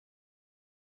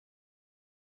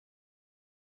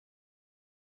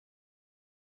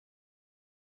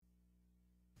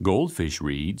Goldfish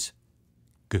reads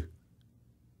G,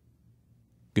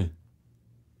 G,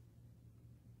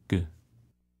 G.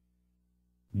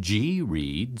 G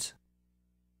reads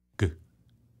G,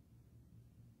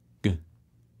 G,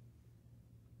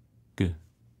 G.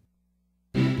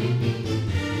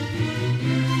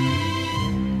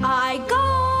 I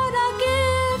got a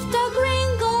gift, a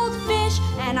green goldfish,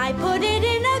 and I put it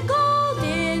in a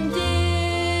golden dish.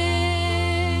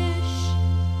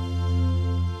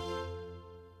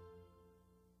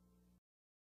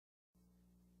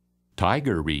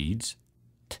 Tiger reads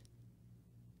T,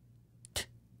 T,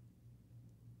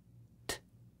 T.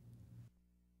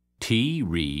 T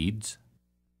reads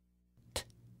T,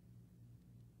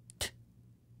 T,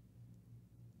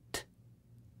 T.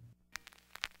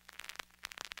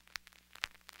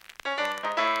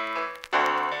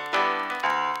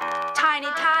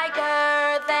 Tiny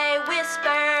tiger, they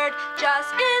whispered,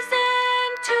 just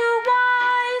isn't too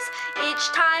wise. Each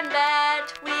time that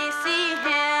we see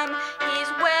him, he's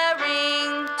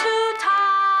wearing two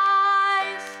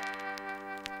ties.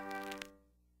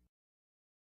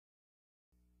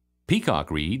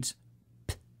 Peacock reads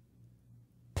P,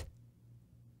 P,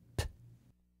 P.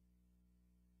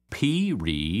 P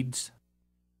reads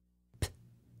P,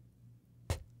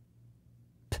 P,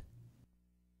 P.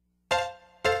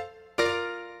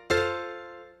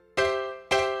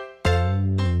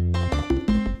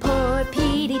 Poor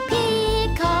Petey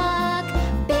Peacock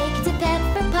baked a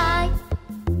pepper pie,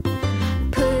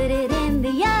 put it in the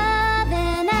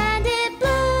oven and it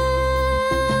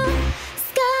blew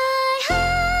sky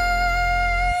high.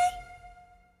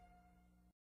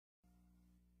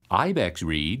 Ibex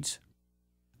reads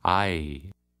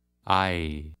I.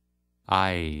 I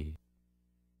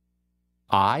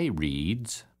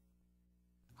reads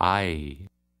I.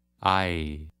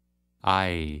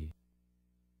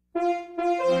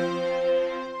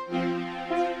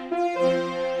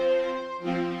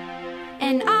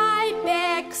 An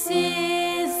ibex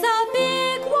is a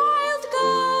big wild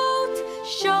goat,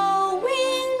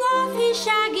 showing off his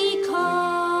shaggy coat.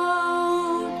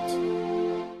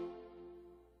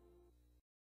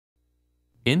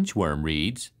 Inchworm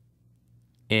reads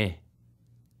eh.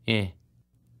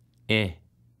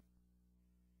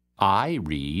 I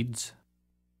reads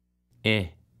eh.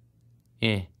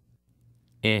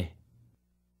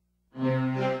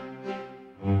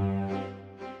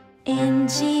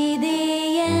 Inchy the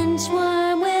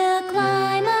inchworm will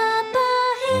climb up a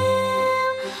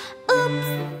hill.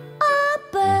 Oops, a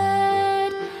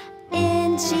bird.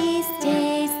 Inchy,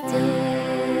 stay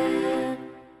still.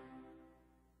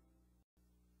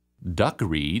 Duck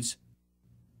reads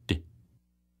d.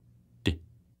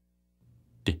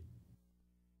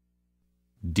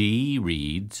 D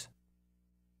reads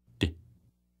d.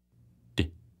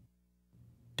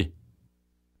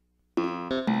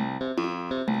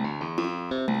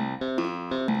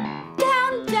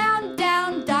 Down, down,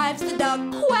 down dives the duck,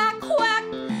 quack, quack.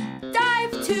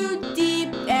 Dive too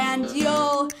deep and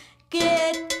you'll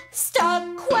get stuck,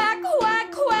 quack,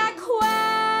 quack, quack,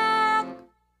 quack.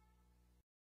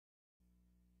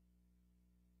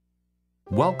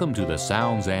 Welcome to the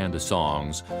sounds and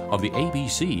songs of the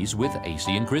ABCs with Ace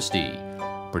and Christi,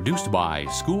 produced by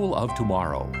School of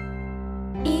Tomorrow.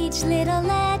 Each little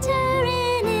letter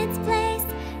in its place